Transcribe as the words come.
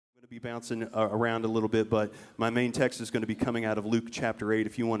be bouncing around a little bit, but my main text is going to be coming out of Luke chapter 8.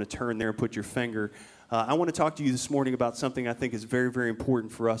 If you want to turn there and put your finger. I want to talk to you this morning about something I think is very, very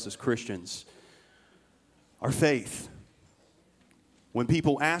important for us as Christians. Our faith. When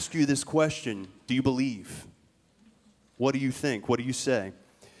people ask you this question, do you believe? What do you think? What do you say?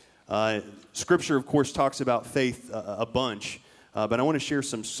 Scripture, of course, talks about faith a bunch. But I want to share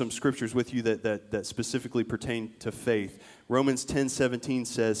some scriptures with you that specifically pertain to faith. Romans 10:17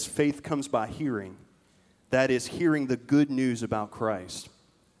 says, faith comes by hearing. That is, hearing the good news about Christ.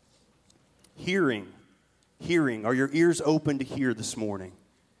 Hearing. Are your ears open to hear this morning?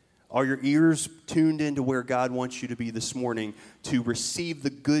 Are your ears tuned into where God wants you to be this morning to receive the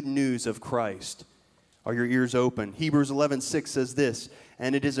good news of Christ? Are your ears open? Hebrews 11:6 says this,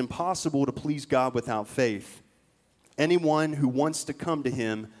 and it is impossible to please God without faith. Anyone who wants to come to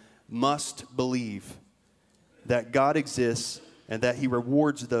him must believe that God exists and that he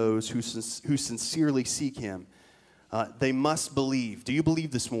rewards those who sincerely seek him. They must believe. Do you believe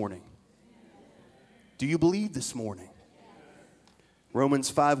this morning? Do you believe this morning?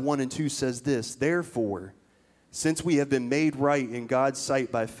 Romans 5:1-2 says this, therefore, since we have been made right in God's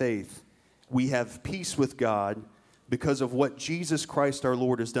sight by faith, we have peace with God because of what Jesus Christ our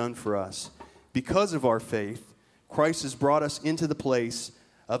Lord has done for us. Because of our faith, Christ has brought us into the place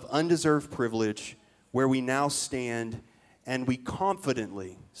of undeserved privilege where we now stand, and we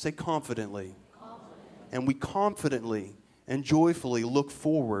confidently, say confidently, and we confidently and joyfully look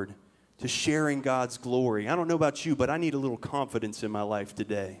forward to sharing God's glory. I don't know about you, but I need a little confidence in my life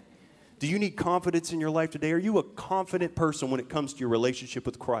today. Do you need confidence in your life today? Are you a confident person when it comes to your relationship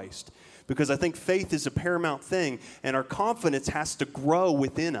with Christ? Because I think faith is a paramount thing, and our confidence has to grow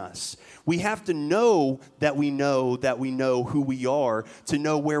within us. We have to know that we know who we are to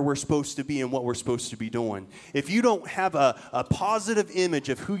know where we're supposed to be and what we're supposed to be doing. If you don't have a positive image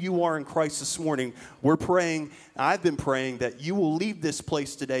of who you are in Christ this morning, we're praying, I've been praying that you will leave this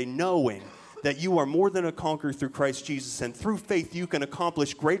place today knowing that you are more than a conqueror through Christ Jesus, and through faith you can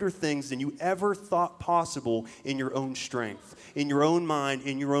accomplish greater things than you ever thought possible in your own strength, in your own mind,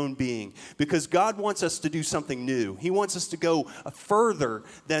 in your own being. Because God wants us to do something new. He wants us to go further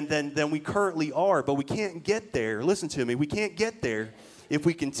than we currently are, but we can't get there. Listen to me, we can't get there if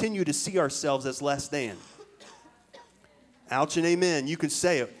we continue to see ourselves as less than. Ouch and amen, you can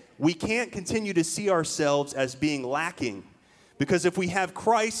say it. We can't continue to see ourselves as being lacking. Because if we have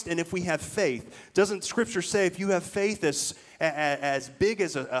Christ and if we have faith, doesn't Scripture say if you have faith as big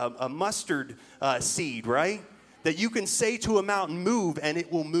as a mustard seed, right? That you can say to a mountain, move, and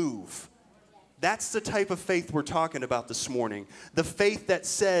it will move. That's the type of faith we're talking about this morning. The faith that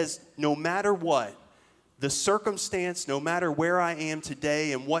says no matter what, the circumstance, no matter where I am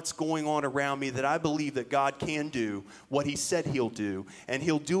today and what's going on around me, that I believe that God can do what he said he'll do. And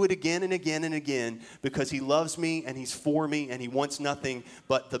he'll do it again and again and again because he loves me and he's for me and he wants nothing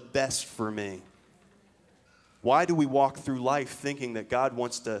but the best for me. Why do we walk through life thinking that God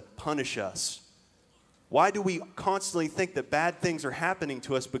wants to punish us? Why do we constantly think that bad things are happening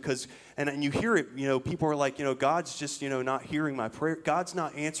to us? Because, and you hear it, people are like, God's just, not hearing my prayer. God's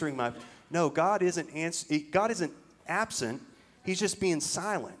not answering my prayer. No, God isn't absent. He's just being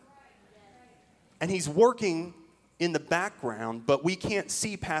silent. And he's working in the background, but we can't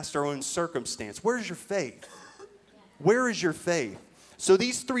see past our own circumstance. Where's your faith? Where is your faith? So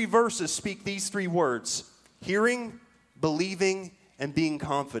these three verses speak these three words: hearing, believing, and being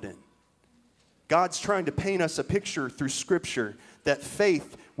confident. God's trying to paint us a picture through Scripture that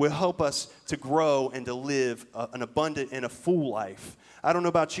faith will help us to grow and to live an abundant and a full life. I don't know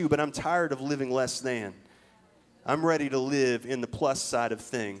about you, but I'm tired of living less than. I'm ready to live in the plus side of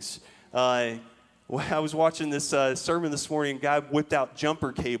things. I was watching this sermon this morning. A guy whipped out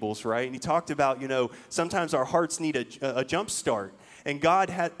jumper cables, right? And he talked about, sometimes our hearts need a jump start. And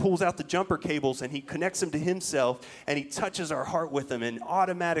God pulls out the jumper cables and he connects them to himself and he touches our heart with them and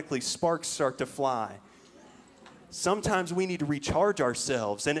automatically sparks start to fly. Sometimes we need to recharge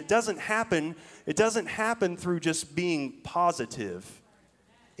ourselves, and it doesn't happen through just being positive.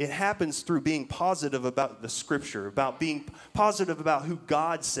 It happens through being positive about the Scripture, about being positive about who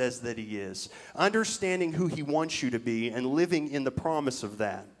God says that he is, understanding who he wants you to be, and living in the promise of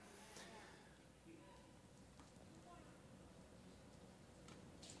that.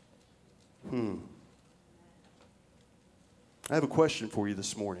 I have a question for you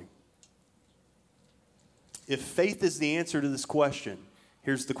this morning. If faith is the answer to this question,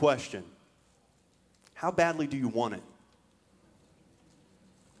 here's the question: how badly do you want it?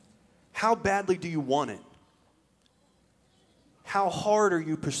 How badly do you want it? How hard are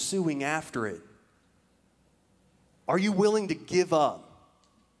you pursuing after it? Are you willing to give up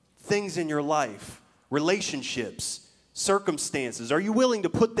things in your life, relationships, circumstances, are you willing to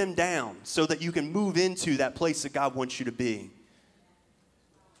put them down so that you can move into that place that God wants you to be?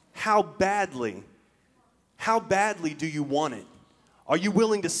 How badly do you want it? Are you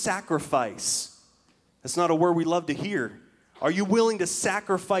willing to sacrifice? That's not a word we love to hear. Are you willing to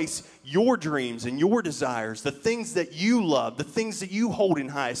sacrifice your dreams and your desires, the things that you love, the things that you hold in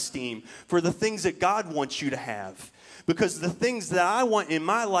high esteem, for the things that God wants you to have? Because the things that I want in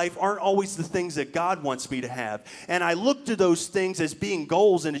my life aren't always the things that God wants me to have. And I look to those things as being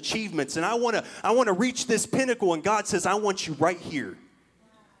goals and achievements. And I want to reach this pinnacle. And God says, I want you right here.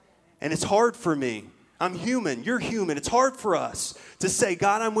 And it's hard for me. I'm human. You're human. It's hard for us to say,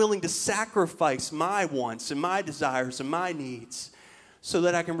 God, I'm willing to sacrifice my wants and my desires and my needs so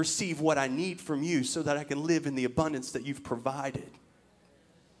that I can receive what I need from you, so that I can live in the abundance that you've provided.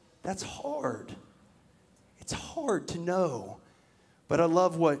 That's hard. It's hard to know. But I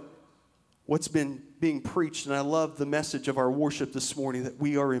love what's been being preached, and I love the message of our worship this morning, that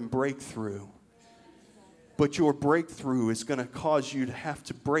we are in breakthrough. But your breakthrough is going to cause you to have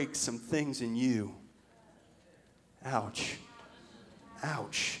to break some things in you. Ouch.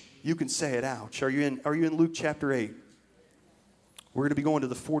 Ouch. You can say it, ouch. Are you in Luke chapter 8? We're going to be going to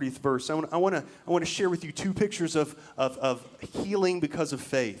the 40th verse. I want to share with you two pictures of healing because of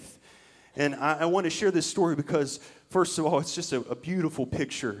faith. And I want to share this story because, first of all, it's just a beautiful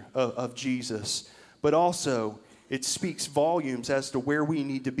picture of Jesus. But also, it speaks volumes as to where we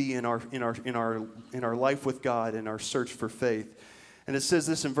need to be in our life with God and our search for faith. And it says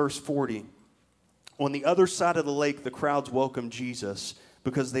this in verse 40. On the other side of the lake, the crowds welcomed Jesus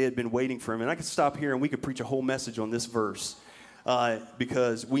because they had been waiting for him. And I could stop here and we could preach a whole message on this verse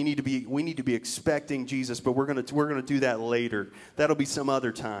because we need to be expecting Jesus, but we're gonna do that later. That'll be some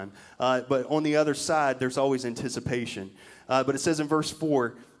other time. But on the other side, there's always anticipation. But it says in verse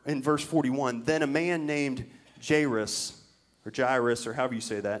 41, then a man named Jairus, or however you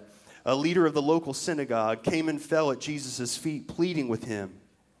say that, a leader of the local synagogue, came and fell at Jesus' feet, pleading with him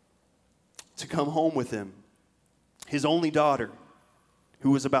to come home with him. His only daughter, who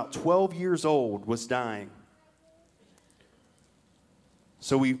was about 12 years old, was dying.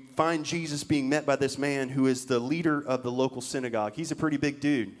 So we find Jesus being met by this man who is the leader of the local synagogue. He's a pretty big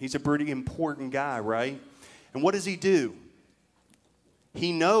dude. He's a pretty important guy, right? And what does he do?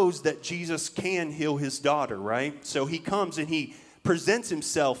 He knows that Jesus can heal his daughter, right? So he comes and he presents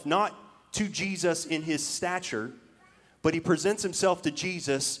himself not to Jesus in his stature, but he presents himself to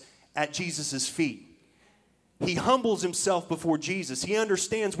Jesus at Jesus' feet. He humbles himself before Jesus. He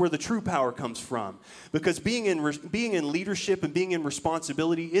understands where the true power comes from. Because being in leadership and being in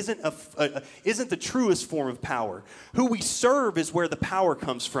responsibility isn't the truest form of power. Who we serve is where the power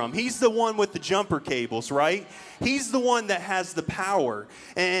comes from. He's the one with the jumper cables, right? He's the one that has the power.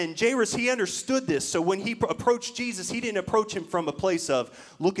 And Jairus, he understood this. So when he approached Jesus, he didn't approach him from a place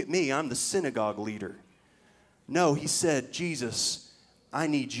of, look at me, I'm the synagogue leader. No, he said, Jesus, I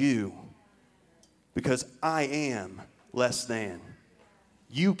need you because I am less than.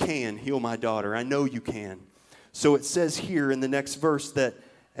 You can heal my daughter. I know you can. So it says here in the next verse that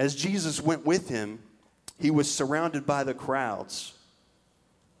as Jesus went with him, he was surrounded by the crowds.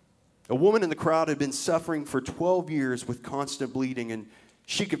 A woman in the crowd had been suffering for 12 years with constant bleeding, and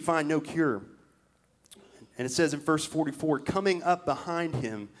she could find no cure. And it says in verse 44, coming up behind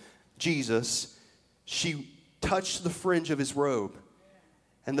him, Jesus, she touched the fringe of his robe.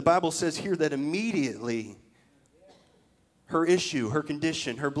 And the Bible says here that immediately her issue, her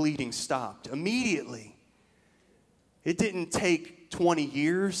condition, her bleeding stopped. Immediately. It didn't take 20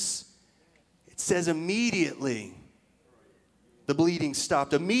 years. It says immediately the bleeding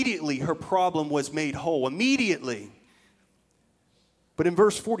stopped. Immediately her problem was made whole. Immediately. But in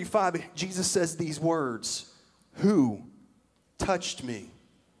verse 45, Jesus says these words, who touched me?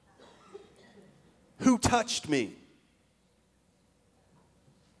 Who touched me?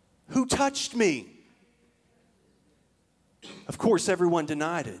 Who touched me? Of course, everyone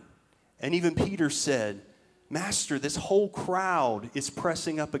denied it. And even Peter said, Master, this whole crowd is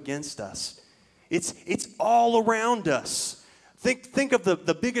pressing up against us. It's all around us. Think of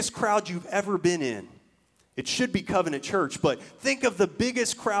the biggest crowd you've ever been in. It should be Covenant Church, but think of the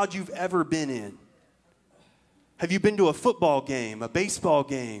biggest crowd you've ever been in. Have you been to a football game, a baseball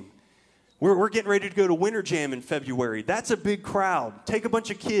game? We're getting ready to go to Winter Jam in February. That's a big crowd. Take a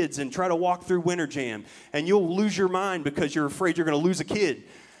bunch of kids and try to walk through Winter Jam, and you'll lose your mind because you're afraid you're going to lose a kid.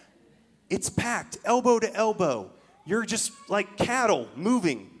 It's packed, elbow to elbow. You're just like cattle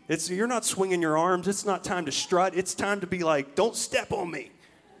moving. You're not swinging your arms. It's not time to strut. It's time to be like, don't step on me.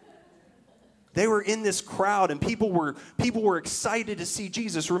 They were in this crowd, and people were excited to see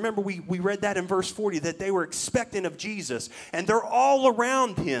Jesus. Remember, we read that in verse 40, that they were expectant of Jesus. And they're all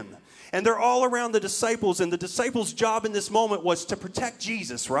around him. And they're all around the disciples. And the disciples' job in this moment was to protect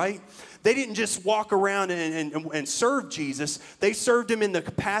Jesus, right? They didn't just walk around and serve Jesus. They served him in the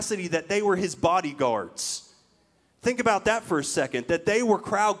capacity that they were his bodyguards. Think about that for a second, that they were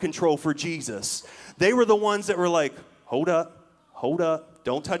crowd control for Jesus. They were the ones that were like, hold up.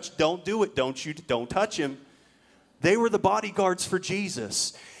 Don't do it. Don't touch him. They were the bodyguards for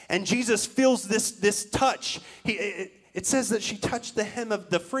Jesus. And Jesus feels this touch. It says that she touched the hem of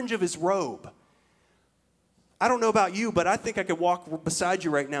the fringe of his robe. I don't know about you, but I think I could walk beside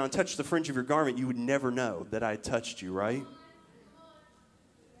you right now and touch the fringe of your garment. You would never know that I touched you, right?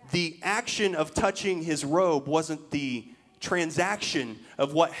 The action of touching his robe wasn't the transaction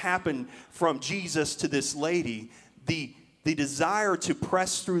of what happened from Jesus to this lady. The desire to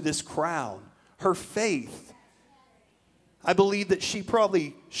press through this crowd, her faith. I believe that she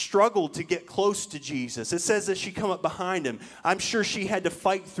probably struggled to get close to Jesus. It says that she come up behind him. I'm sure she had to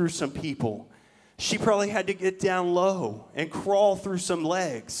fight through some people. She probably had to get down low and crawl through some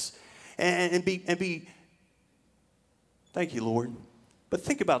legs and be. Thank you, Lord. But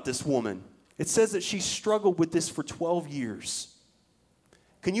think about this woman. It says that she struggled with this for 12 years.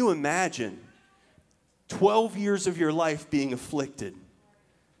 Can you imagine 12 years of your life being afflicted?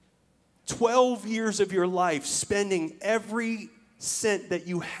 12 years of your life spending every cent that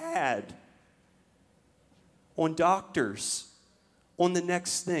you had on doctors, on the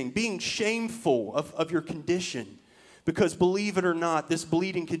next thing, being shameful of your condition. Because believe it or not, this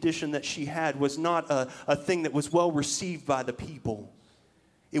bleeding condition that she had was not a thing that was well received by the people.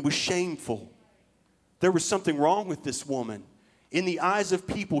 It was shameful. There was something wrong with this woman. In the eyes of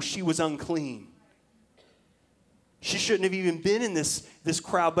people, she was unclean. She shouldn't have even been in this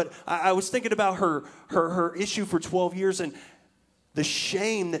crowd. But I was thinking about her issue for 12 years and the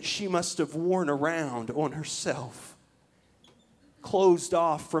shame that she must have worn around on herself. Closed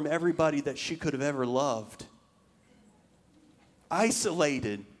off from everybody that she could have ever loved.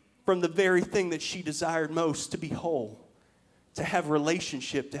 Isolated from the very thing that she desired most, to be whole. To have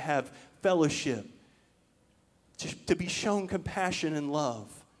relationship, to have fellowship. To be shown compassion and love.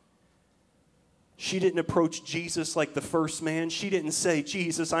 She didn't approach Jesus like the first man. She didn't say,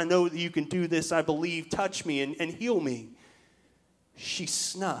 Jesus, I know that you can do this. I believe. Touch me and heal me. She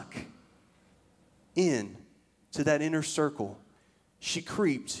snuck in to that inner circle. She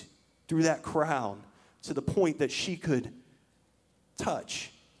creeped through that crowd to the point that she could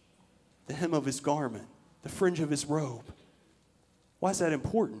touch the hem of his garment, the fringe of his robe. Why is that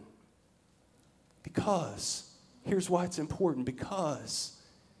important? Because, here's why it's important. Because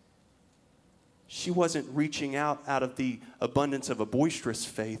she wasn't reaching out of the abundance of a boisterous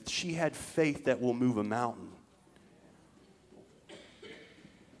faith. She had faith that will move a mountain.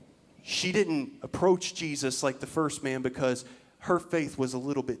 She didn't approach Jesus like the first man because her faith was a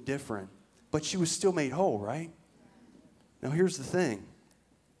little bit different. But she was still made whole, right? Now here's the thing.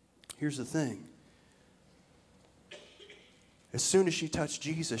 Here's the thing. As soon as she touched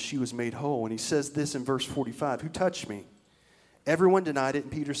Jesus, she was made whole. And he says this in verse 45, who touched me? Everyone denied it,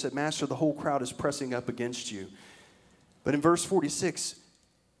 and Peter said, Master, the whole crowd is pressing up against you. But in verse 46,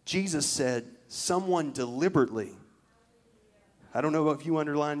 Jesus said, someone deliberately. I don't know if you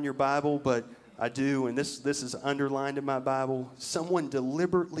underline in your Bible, but I do, and this is underlined in my Bible. Someone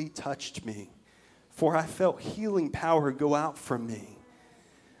deliberately touched me, for I felt healing power go out from me.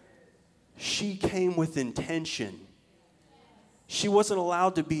 She came with intention. She wasn't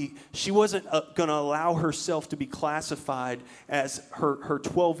allowed to be, she wasn't going to allow herself to be classified as her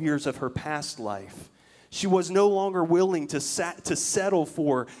 12 years of her past life. She was no longer willing to settle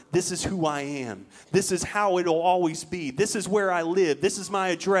for, this is who I am. This is how it'll always be. This is where I live. This is my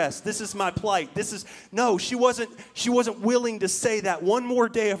address. This is my plight. No, she wasn't willing to say that one more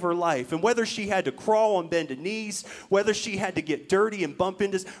day of her life. And whether she had to crawl on bended knees, whether she had to get dirty and bump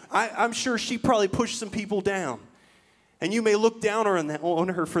into, I'm sure she probably pushed some people down. And you may look down on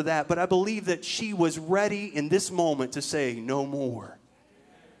her for that, but I believe that she was ready in this moment to say, no more.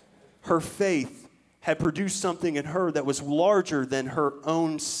 Her faith had produced something in her that was larger than her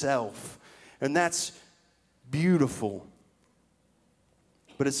own self. And that's beautiful.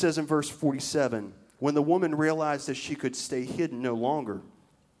 But it says in verse 47, when the woman realized that she could stay hidden no longer,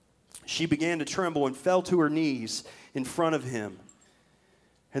 she began to tremble and fell to her knees in front of him.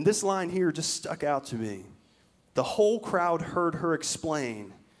 And this line here just stuck out to me. The whole crowd heard her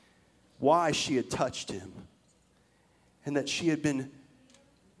explain why she had touched him and that she had been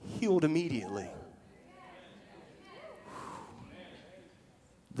healed immediately.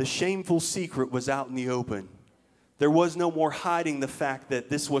 The shameful secret was out in the open. There was no more hiding the fact that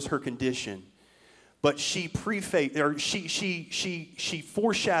this was her condition. But she foreshadowed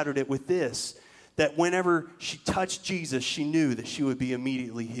it with this, that whenever she touched Jesus, she knew that she would be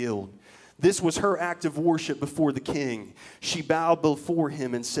immediately healed. This was her act of worship before the king. She bowed before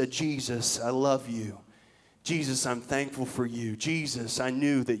him and said, Jesus, I love you. Jesus, I'm thankful for you. Jesus, I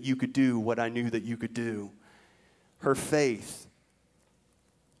knew that you could do what I knew that you could do. Her faith.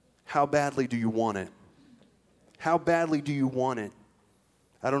 How badly do you want it? How badly do you want it?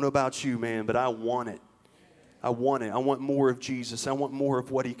 I don't know about you, man, but I want it. I want it. I want more of Jesus. I want more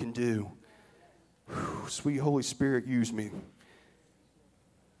of what he can do. Whew, sweet Holy Spirit, use me.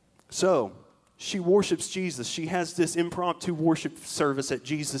 So, she worships Jesus. She has this impromptu worship service at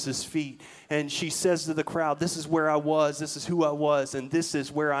Jesus' feet. And she says to the crowd, this is where I was, this is who I was, and this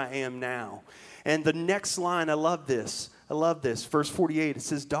is where I am now. And the next line, I love this. I love this. Verse 48, it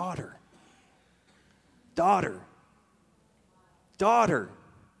says, daughter. Daughter. Daughter.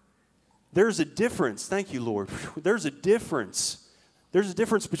 There's a difference. Thank you, Lord. There's a difference. There's a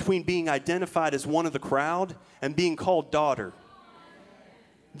difference between being identified as one of the crowd and being called daughter.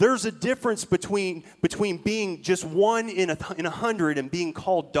 There's a difference between being just one in 100 and being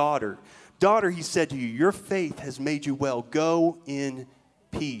called daughter. Daughter, he said to you, your faith has made you well. Go in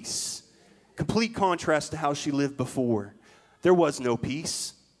peace. Complete contrast to how she lived before. There was no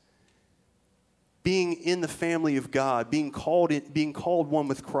peace. Being in the family of God, being called one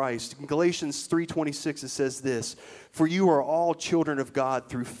with Christ. In Galatians 3:26 it says this, for you are all children of God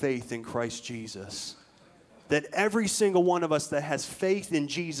through faith in Christ Jesus. That every single one of us that has faith in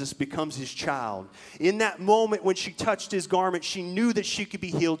Jesus becomes his child. In that moment when she touched his garment, she knew that she could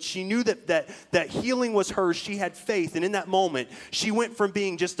be healed. She knew that healing was hers. She had faith. And in that moment, she went from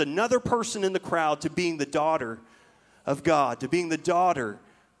being just another person in the crowd to being the daughter of God, to being the daughter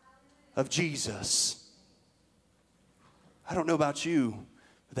of Jesus. I don't know about you,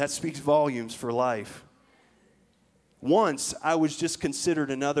 but that speaks volumes for life. Once, I was just considered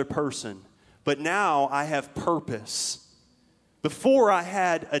another person. But now I have purpose. Before I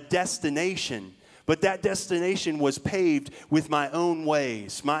had a destination, but that destination was paved with my own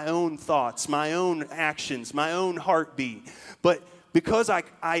ways, my own thoughts, my own actions, my own heartbeat. But because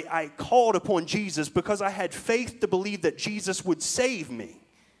I called upon Jesus, because I had faith to believe that Jesus would save me,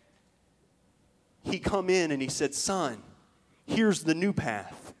 he come in and he said, son, here's the new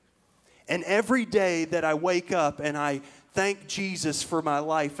path. And every day that I wake up and I thank Jesus for my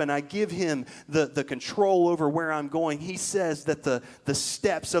life and I give him the control over where I'm going, he says that the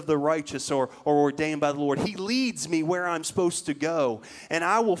steps of the righteous are ordained by the Lord. He leads me where I'm supposed to go, and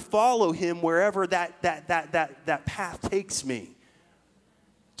I will follow him wherever that path takes me.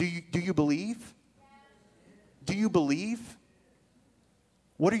 Do you believe? Do you believe?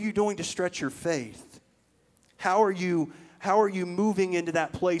 What are you doing to stretch your faith? How are you moving into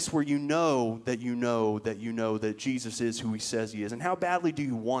that place where you know that Jesus is who he says he is? And how badly do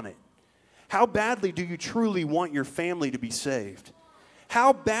you want it? How badly do you truly want your family to be saved?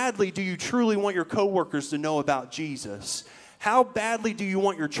 How badly do you truly want your coworkers to know about Jesus? How badly do you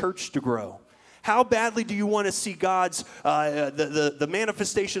want your church to grow? How badly do you want to see God's, the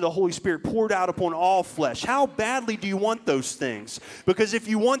manifestation of the Holy Spirit poured out upon all flesh? How badly do you want those things? Because if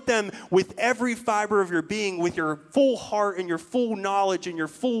you want them with every fiber of your being, with your full heart and your full knowledge and your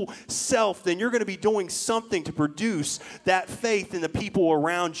full self, then you're going to be doing something to produce that faith in the people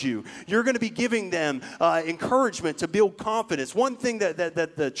around you. You're going to be giving them encouragement to build confidence. One thing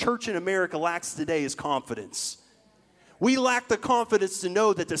that the church in America lacks today is confidence. We lack the confidence to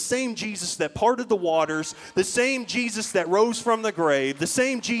know that the same Jesus that parted the waters, the same Jesus that rose from the grave, the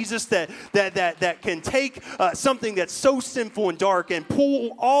same Jesus that can take something that's so sinful and dark and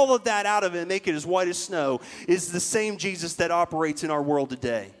pull all of that out of it and make it as white as snow, is the same Jesus that operates in our world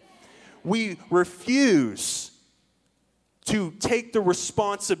today. We refuse to take the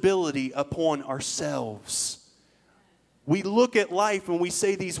responsibility upon ourselves. We look at life and we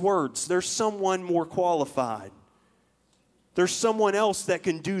say these words, there's someone more qualified. There's someone else that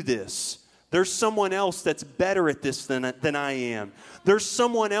can do this. There's someone else that's better at this than I am. There's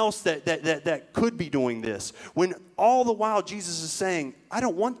someone else that could be doing this. When all the while Jesus is saying, I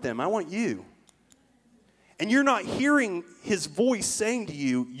don't want them, I want you. And you're not hearing his voice saying to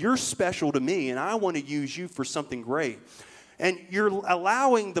you, you're special to me and I want to use you for something great. And you're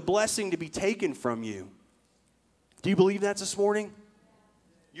allowing the blessing to be taken from you. Do you believe that this morning?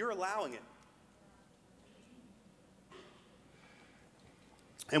 You're allowing it.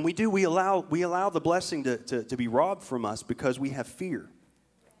 And we allow the blessing to be robbed from us because we have fear.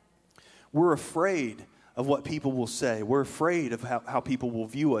 We're afraid of what people will say. We're afraid of how people will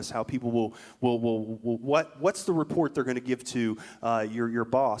view us, how people will what's the report they're going to give to your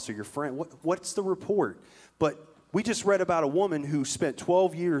boss or your friend? What's the report? But we just read about a woman who spent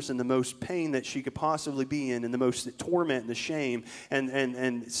 12 years in the most pain that she could possibly be in the most torment and the shame.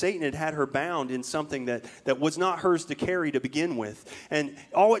 And Satan had her bound in something that was not hers to carry to begin with. And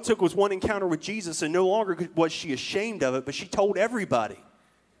all it took was one encounter with Jesus, and no longer was she ashamed of it, but she told everybody,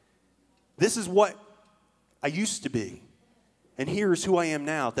 this is what I used to be. And here's who I am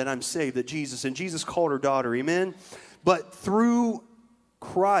now, that I'm saved, that Jesus. And Jesus called her daughter, amen? But through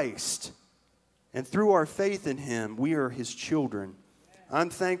Christ and through our faith in him, we are his children. I'm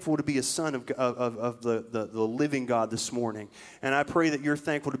thankful to be a son of the living God this morning. And I pray that you're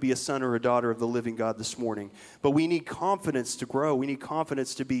thankful to be a son or a daughter of the living God this morning. But we need confidence to grow. We need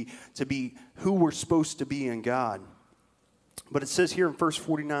confidence to be who we're supposed to be in God. But it says here in verse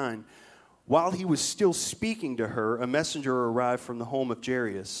 49, while he was still speaking to her, a messenger arrived from the home of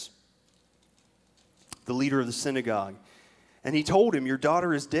Jairus, the leader of the synagogue. And he told him, your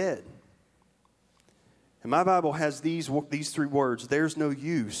daughter is dead. And my Bible has these three words, there's no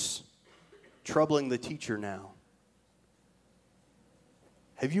use troubling the teacher now.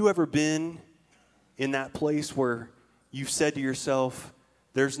 Have you ever been in that place where you've said to yourself,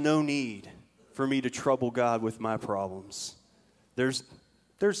 there's no need for me to trouble God with my problems? There's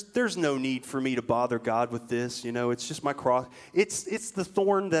no need for me to bother God with this. You know, it's just my cross. It's the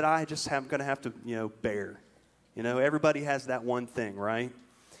thorn that I just am going to have to, bear. You know, everybody has that one thing, right?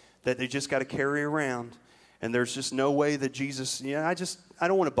 That they just got to carry around. And there's just no way that Jesus, I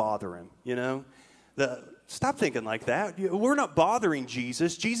don't want to bother him, Stop thinking like that. We're not bothering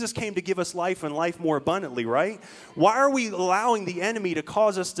Jesus. Jesus came to give us life and life more abundantly, right? Why are we allowing the enemy to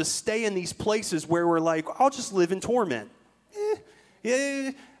cause us to stay in these places where we're like, I'll just live in torment?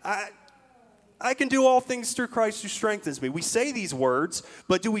 I can do all things through Christ who strengthens me. We say these words,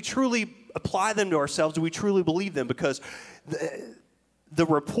 but do we truly apply them to ourselves? Do we truly believe them? Because the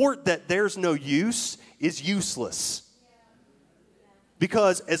report that there's no use is useless.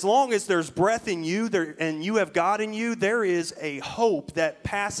 Because as long as there's breath in you and you have God in you, there is a hope that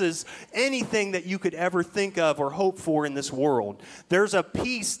passes anything that you could ever think of or hope for in this world. There's a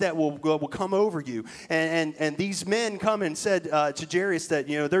peace that will come over you. And these men come and said to Jairus that,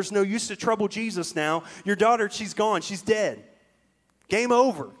 there's no use to trouble Jesus now. Your daughter, she's gone. She's dead. Game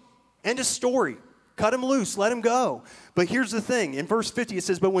over. End of story. Cut him loose. Let him go. But here's the thing. In verse 50, it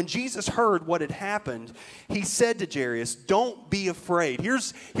says, but when Jesus heard what had happened, he said to Jairus, don't be afraid.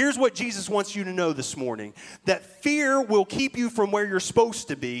 Here's what Jesus wants you to know this morning. That fear will keep you from where you're supposed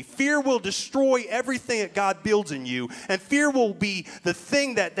to be. Fear will destroy everything that God builds in you. And fear will be the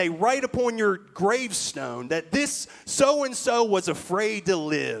thing that they write upon your gravestone. That this so-and-so was afraid to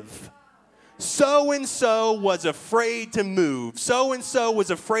live. So-and-so was afraid to move. So-and-so was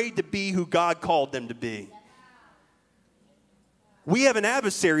afraid to be who God called them to be. We have an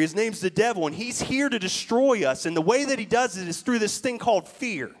adversary. His name's the devil, and he's here to destroy us. And the way that he does it is through this thing called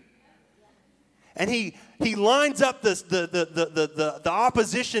fear. And he lines up the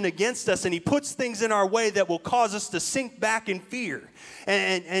opposition against us, and he puts things in our way that will cause us to sink back in fear.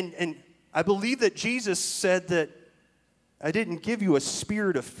 And I believe that Jesus said that I didn't give you a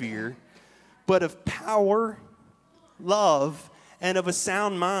spirit of fear, but of power, love, and of a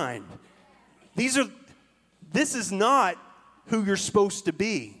sound mind. This is not who you're supposed to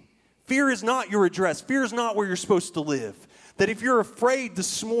be. Fear is not your address. Fear is not where you're supposed to live. That if you're afraid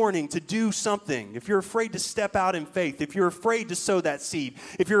this morning to do something, if you're afraid to step out in faith, if you're afraid to sow that seed,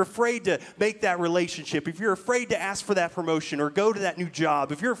 if you're afraid to make that relationship, if you're afraid to ask for that promotion or go to that new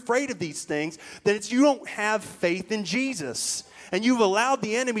job, if you're afraid of these things, then you don't have faith in Jesus. And you've allowed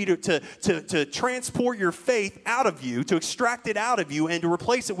the enemy to transport your faith out of you, to extract it out of you, and to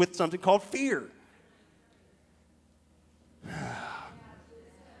replace it with something called fear.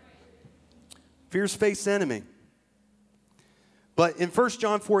 Fear's faith's enemy. But in 1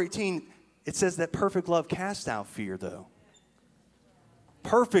 John 4:18, it says that perfect love casts out fear, though.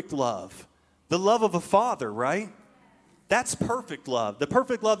 Perfect love. The love of a father, right? That's perfect love. The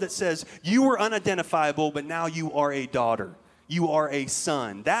perfect love that says, you were unidentifiable, but now you are a daughter. You are a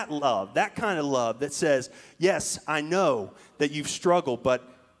son. That love, that kind of love that says, yes, I know that you've struggled, but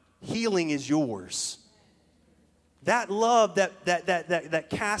healing is yours. That love that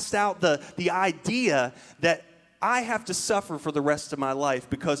casts out the idea that I have to suffer for the rest of my life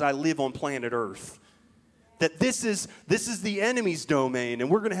because I live on planet Earth. That this is the enemy's domain, and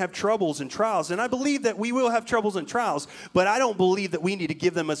we're going to have troubles and trials. And I believe that we will have troubles and trials, but I don't believe that we need to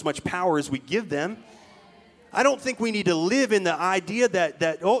give them as much power as we give them. I don't think we need to live in the idea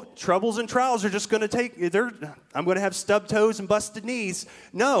that troubles and trials are just going to I'm going to have stubbed toes and busted knees.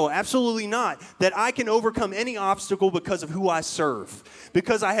 No, absolutely not. That I can overcome any obstacle because of who I serve.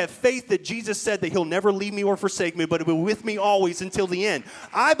 Because I have faith that Jesus said that he'll never leave me or forsake me, but he'll be with me always until the end.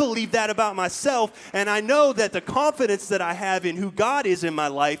 I believe that about myself, and I know that the confidence that I have in who God is in my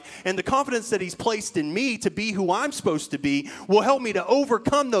life and the confidence that he's placed in me to be who I'm supposed to be will help me to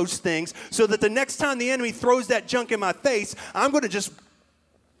overcome those things so that the next time the enemy throws that junk in my face, I'm going to just,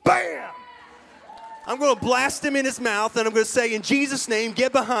 bam! I'm going to blast him in his mouth, and I'm going to say, in Jesus' name,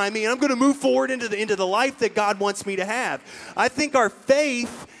 get behind me, and I'm going to move forward into the life that God wants me to have. I think our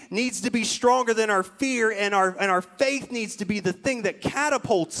faith needs to be stronger than our fear, and our faith needs to be the thing that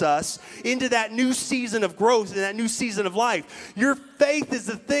catapults us into that new season of growth and that new season of life. Your faith is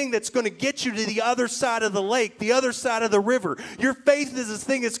the thing that's going to get you to the other side of the lake, the other side of the river. Your faith is the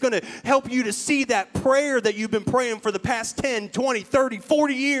thing that's going to help you to see that prayer that you've been praying for the past 10, 20, 30,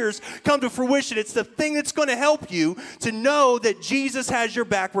 40 years come to fruition. It's the thing that's going to help you to know that Jesus has your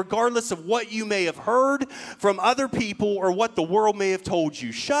back regardless of what you may have heard from other people or what the world may have told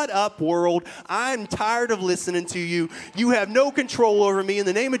you. Shut up, world. I'm tired of listening to you. You have no control over me. In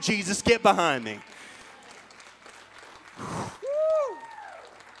the name of Jesus, get behind me.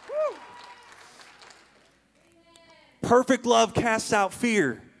 Perfect love casts out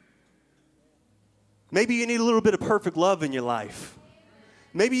fear. Maybe you need a little bit of perfect love in your life.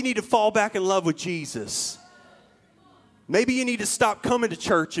 Maybe you need to fall back in love with Jesus. Maybe you need to stop coming to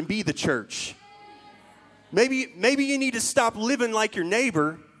church and be the church. Maybe you need to stop living like your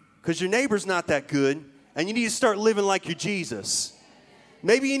neighbor because your neighbor's not that good, and you need to start living like your Jesus.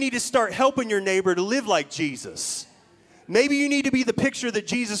 Maybe you need to start helping your neighbor to live like Jesus. Maybe you need to be the picture that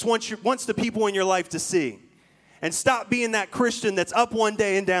Jesus wants the people in your life to see. And stop being that Christian that's up one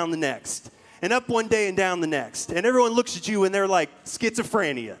day and down the next. And up one day and down the next. And everyone looks at you and they're like,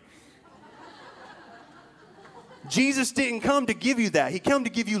 schizophrenia. Jesus didn't come to give you that. He came to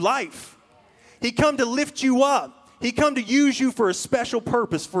give you life. He come to lift you up. He come to use you for a special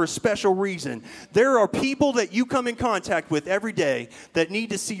purpose, for a special reason. There are people that you come in contact with every day that need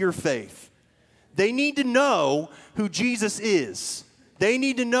to see your faith. They need to know who Jesus is. They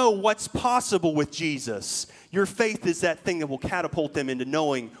need to know what's possible with Jesus. Your faith is that thing that will catapult them into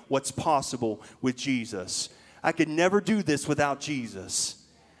knowing what's possible with Jesus. I could never do this without Jesus.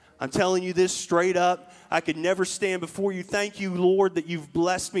 I'm telling you this straight up. I could never stand before you. Thank you, Lord, that you've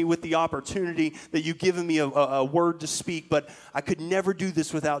blessed me with the opportunity, that you've given me a word to speak, but I could never do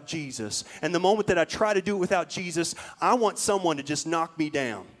this without Jesus. And the moment that I try to do it without Jesus, I want someone to just knock me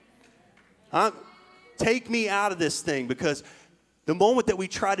down. Take me out of this thing, because the moment that we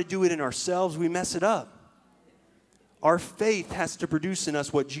try to do it in ourselves, we mess it up. Our faith has to produce in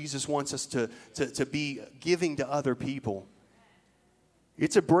us what Jesus wants us to be giving to other people.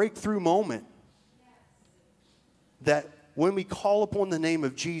 It's a breakthrough moment that when we call upon the name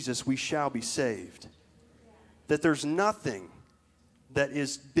of Jesus, we shall be saved. That there's nothing that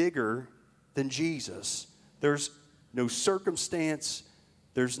is bigger than Jesus. There's no circumstance,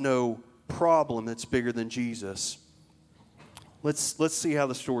 there's no problem that's bigger than Jesus. Let's see how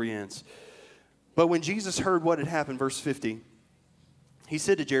the story ends. But when Jesus heard what had happened, verse 50, he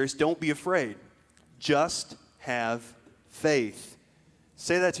said to Jairus, "Don't be afraid, just have faith."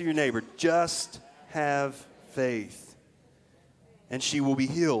 Say that to your neighbor. Just have faith, and she will be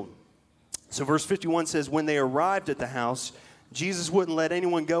healed. So verse 51 says, when they arrived at the house, Jesus wouldn't let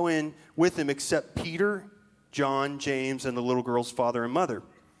anyone go in with him except Peter, John, James, and the little girl's father and mother.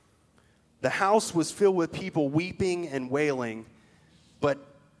 The house was filled with people weeping and wailing, but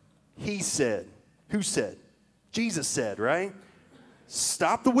he said, who said? Jesus said, right?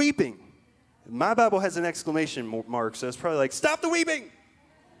 Stop the weeping. My Bible has an exclamation mark, so it's probably like, stop the weeping.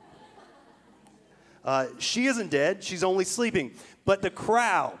 She isn't dead. She's only sleeping. But the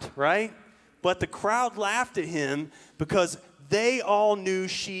crowd, right? But the crowd laughed at him because they all knew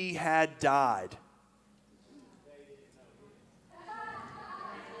she had died.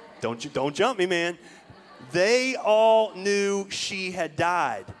 Don't jump me, man. They all knew she had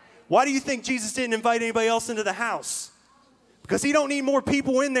died. Why do you think Jesus didn't invite anybody else into the house? Because he don't need more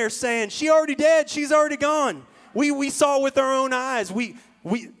people in there saying, she already dead, she's already gone. We saw with our own eyes. We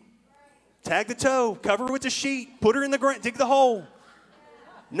tag the toe, cover her with the sheet, put her in the ground, dig the hole.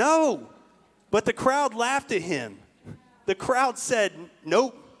 No. But the crowd laughed at him. The crowd said,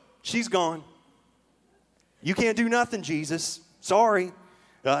 nope, she's gone. You can't do nothing, Jesus. Sorry.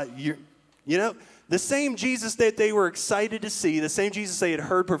 You know, The same Jesus that they were excited to see, the same Jesus they had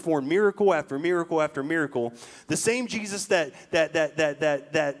heard perform miracle after miracle after miracle, the same Jesus that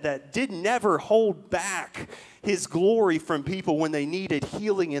did never hold back his glory from people when they needed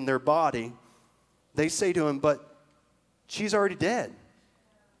healing in their body, they say to him, but she's already dead.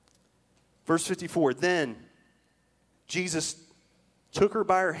 Verse 54, then Jesus took her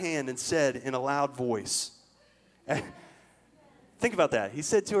by her hand and said in a loud voice. Think about that. He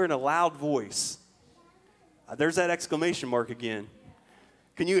said to her in a loud voice. There's that exclamation mark again.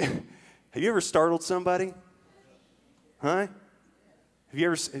 Have you ever startled somebody? Huh?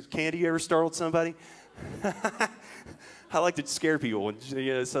 Candy, you ever startled somebody? I like to scare people.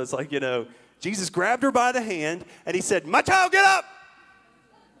 So it's like, Jesus grabbed her by the hand and he said, my child, get up!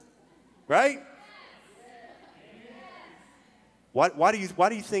 Right? Why do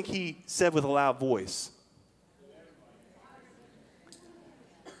you think he said with a loud voice?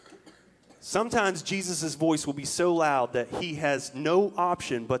 Sometimes Jesus' voice will be so loud that he has no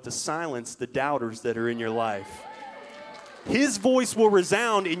option but to silence the doubters that are in your life. His voice will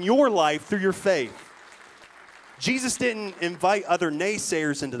resound in your life through your faith. Jesus didn't invite other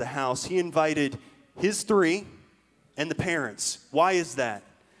naysayers into the house. He invited his three and the parents. Why is that?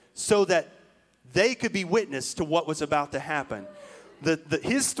 So that they could be witness to what was about to happen.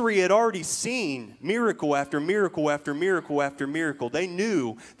 His three had already seen miracle after miracle after miracle after miracle. They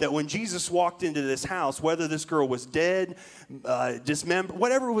knew that when Jesus walked into this house, whether this girl was dead, dismembered,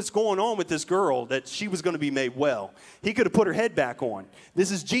 whatever was going on with this girl, that she was going to be made well. He could have put her head back on.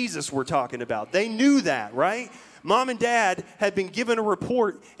 This is Jesus we're talking about. They knew that, right? Mom and dad had been given a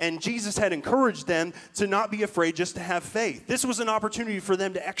report, and Jesus had encouraged them to not be afraid, just to have faith. This was an opportunity for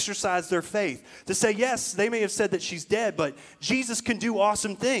them to exercise their faith, to say, yes, they may have said that she's dead, but Jesus can do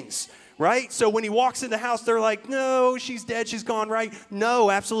awesome things, right? So when he walks in the house, they're like, no, she's dead, she's gone, right?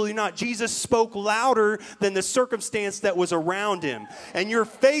 No, absolutely not. Jesus spoke louder than the circumstance that was around him, and your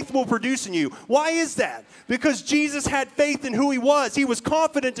faith will produce in you. Why is that? Because Jesus had faith in who he was. He was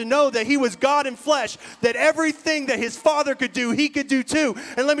confident to know that he was God in flesh, that everything that his Father could do, he could do too.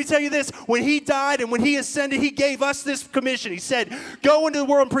 And let me tell you this, when he died and when he ascended, he gave us this commission. He said, go into the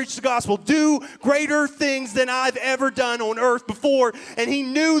world and preach the gospel. Do greater things than I've ever done on earth before. And he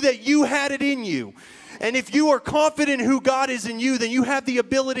knew that you had it in you. And if you are confident in who God is in you, then you have the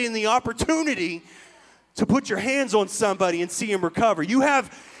ability and the opportunity to put your hands on somebody and see him recover. If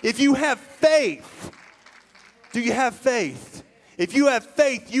you have faith, do you have faith? If you have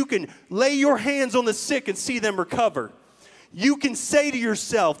faith, you can lay your hands on the sick and see them recover. You can say to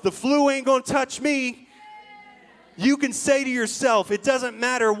yourself, the flu ain't going to touch me. You can say to yourself, it doesn't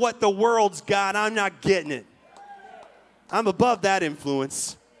matter what the world's got, I'm not getting it. I'm above that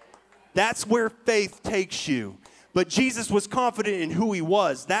influence. That's where faith takes you. But Jesus was confident in who he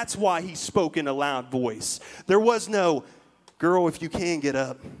was. That's why he spoke in a loud voice. There was no, girl, if you can get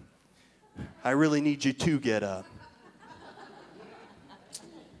up, I really need you to get up.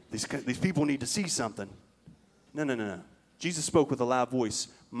 These people need to see something. No. Jesus spoke with a loud voice.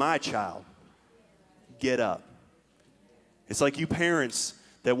 My child, get up. It's like you parents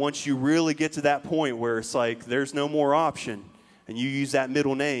that once you really get to that point where it's like there's no more option and you use that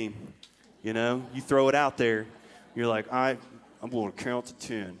middle name, you throw it out there. You're like, I'm going to count to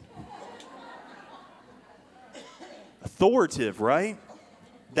 10. Authoritative, right?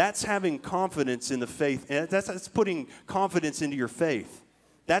 That's having confidence in the faith. That's putting confidence into your faith.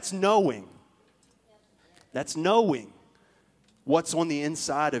 That's knowing. That's knowing what's on the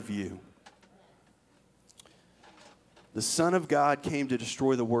inside of you. The Son of God came to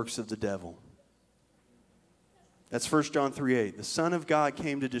destroy the works of the devil. That's 1 John 3:8. The Son of God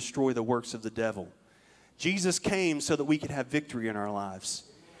came to destroy the works of the devil. Jesus came so that we could have victory in our lives.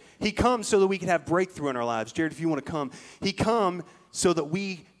 He comes so that we could have breakthrough in our lives. Jared, if you want to come. He come so that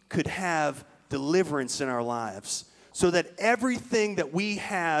we could have deliverance in our lives. So that everything that we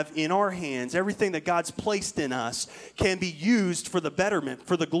have in our hands, everything that God's placed in us, can be used for the betterment,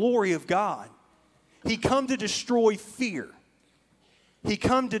 for the glory of God. He come to destroy fear. He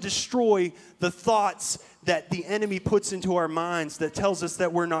come to destroy the thoughts that the enemy puts into our minds that tells us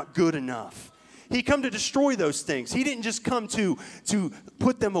that we're not good enough. He come to destroy those things. He didn't just come to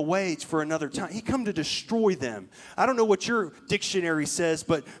put them away for another time. He come to destroy them. I don't know what your dictionary says,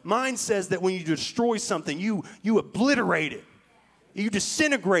 but mine says that when you destroy something, you obliterate it. You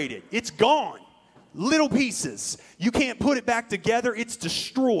disintegrate it. It's gone. Little pieces. You can't put it back together. It's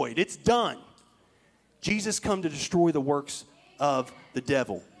destroyed. It's done. Jesus come to destroy the works of the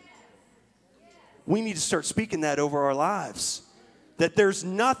devil. We need to start speaking that over our lives. that there's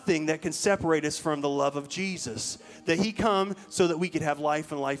nothing that can separate us from the love of Jesus, that he come so that we could have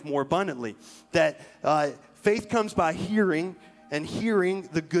life and life more abundantly, that faith comes by hearing, and hearing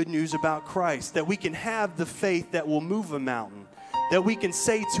the good news about Christ, that we can have the faith that will move a mountain, that we can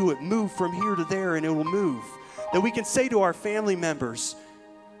say to it, move from here to there, and it will move, that we can say to our family members,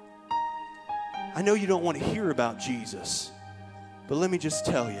 I know you don't want to hear about Jesus, but let me just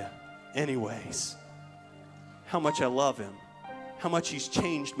tell you anyways how much I love him, how much he's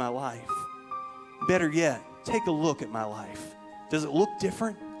changed my life. Better yet, take a look at my life. Does it look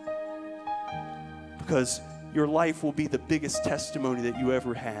different? Because your life will be the biggest testimony that you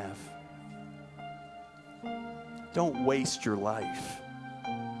ever have. Don't waste your life.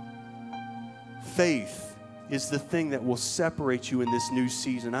 Faith is the thing that will separate you in this new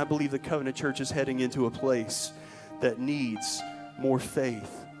season. I believe the Covenant Church is heading into a place that needs more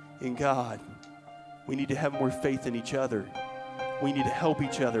faith in God. We need to have more faith in each other. We need to help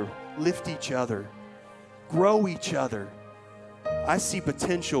each other, lift each other, grow each other. I see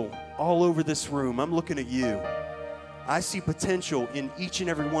potential all over this room. I'm looking at you. I see potential in each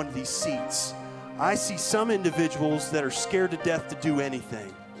and every one of these seats. I see some individuals that are scared to death to do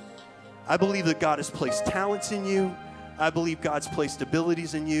anything. I believe that God has placed talents in you. I believe God's placed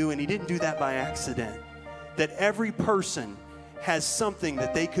abilities in you, and he didn't do that by accident. That every person has something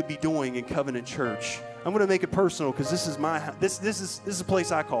that they could be doing in Covenant Church. I'm going to make it personal because this is my house. This is a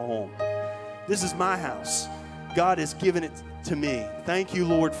place I call home. This is my house. God has given it to me. Thank you,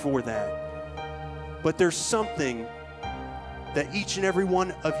 Lord, for that. But there's something that each and every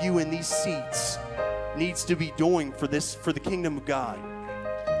one of you in these seats needs to be doing for the kingdom of God.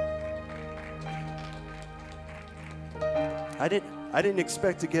 I didn't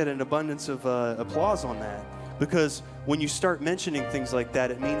expect to get an abundance of applause on that, because when you start mentioning things like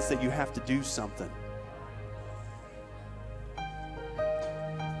that, it means that you have to do something.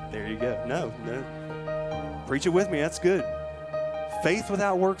 There you go. No. Preach it with me. That's good. Faith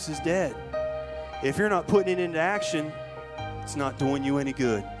without works is dead. If you're not putting it into action, it's not doing you any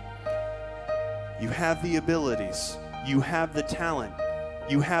good. You have the abilities. You have the talent.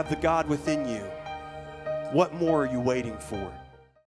 You have the God within you. What more are you waiting for?